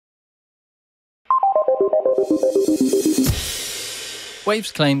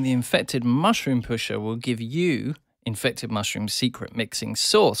Waves claim the Infected Mushroom Pusher will give you Infected Mushroom's secret mixing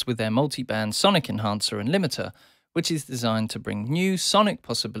source with their multi-band sonic enhancer and limiter, which is designed to bring new sonic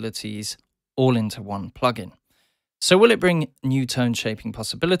possibilities all into one plugin. So will it bring new tone shaping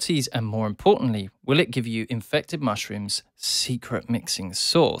possibilities, and more importantly, will it give you Infected Mushroom's secret mixing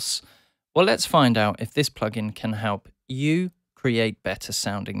source? Well, let's find out if this plugin can help you create better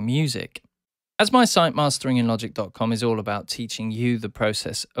sounding music. As my site masteringinlogic.com is all about teaching you the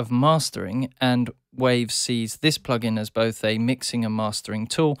process of mastering, and Waves sees this plugin as both a mixing and mastering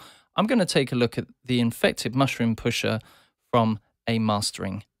tool, I'm going to take a look at the Infected Mushroom Pusher from a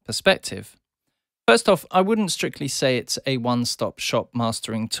mastering perspective. First off, I wouldn't strictly say it's a one-stop shop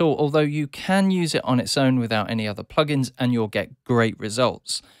mastering tool, although you can use it on its own without any other plugins and you'll get great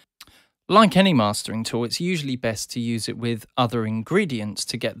results. Like any mastering tool, it's usually best to use it with other ingredients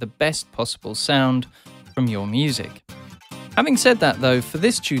to get the best possible sound from your music. Having said that though, for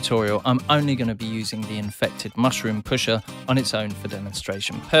this tutorial, I'm only going to be using the Infected Mushroom Pusher on its own for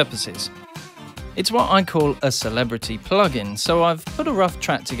demonstration purposes. It's what I call a celebrity plugin, so I've put a rough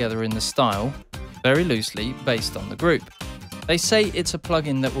track together in the style, very loosely based on the group. They say it's a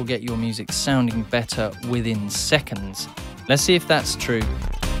plugin that will get your music sounding better within seconds. Let's see if that's true